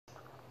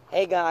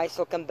Hey guys,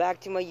 welcome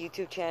back to my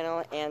YouTube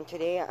channel, and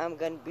today I'm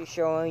going to be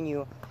showing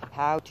you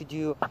how to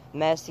do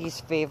Messi's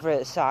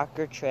favorite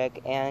soccer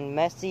trick. And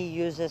Messi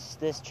uses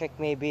this trick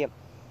maybe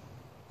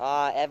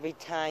every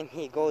time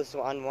he goes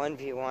on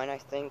 1v1, I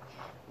think.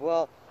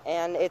 Well,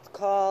 and it's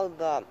called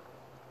the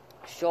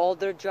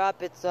shoulder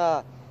drop. It's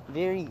a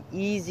very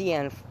easy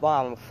and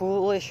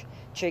foolish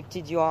trick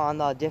to do on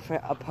a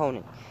different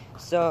opponent.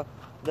 So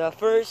the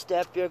first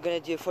step you're going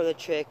to do for the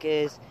trick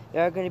is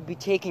you're going to be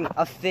taking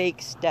a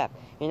fake step.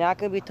 You're not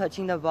going to be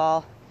touching the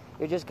ball.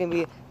 You're just going to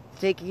be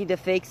taking the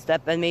fake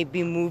step and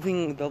maybe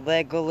moving the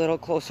leg a little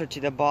closer to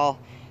the ball.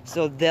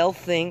 So they'll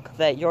think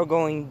that you're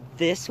going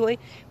this way,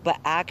 but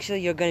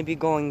actually you're going to be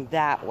going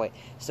that way.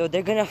 So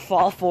they're going to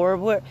fall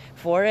forward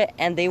for it,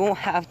 and they won't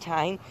have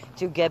time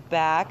to get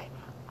back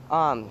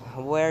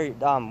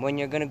when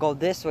you're going to go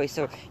this way.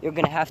 So you're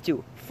going to have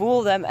to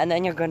fool them, and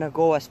then you're going to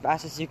go as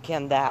fast as you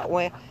can that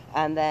way.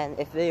 And then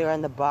if they are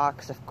in the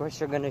box, of course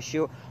you're going to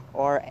shoot,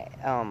 or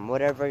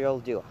whatever you'll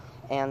do.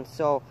 And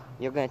so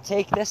you're going to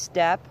take this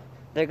step.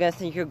 They're going to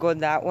think you're going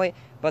that way,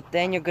 but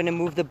then you're going to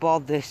move the ball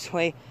this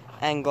way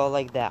and go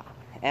like that.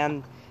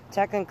 And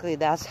technically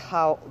that's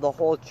how the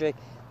whole trick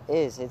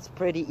is. It's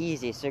pretty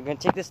easy. So you're going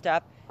to take the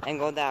step and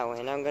go that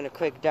way, and I'm going to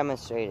quick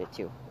demonstrate it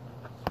too.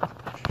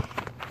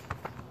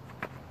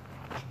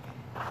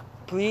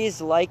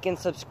 Please like and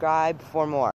subscribe for more.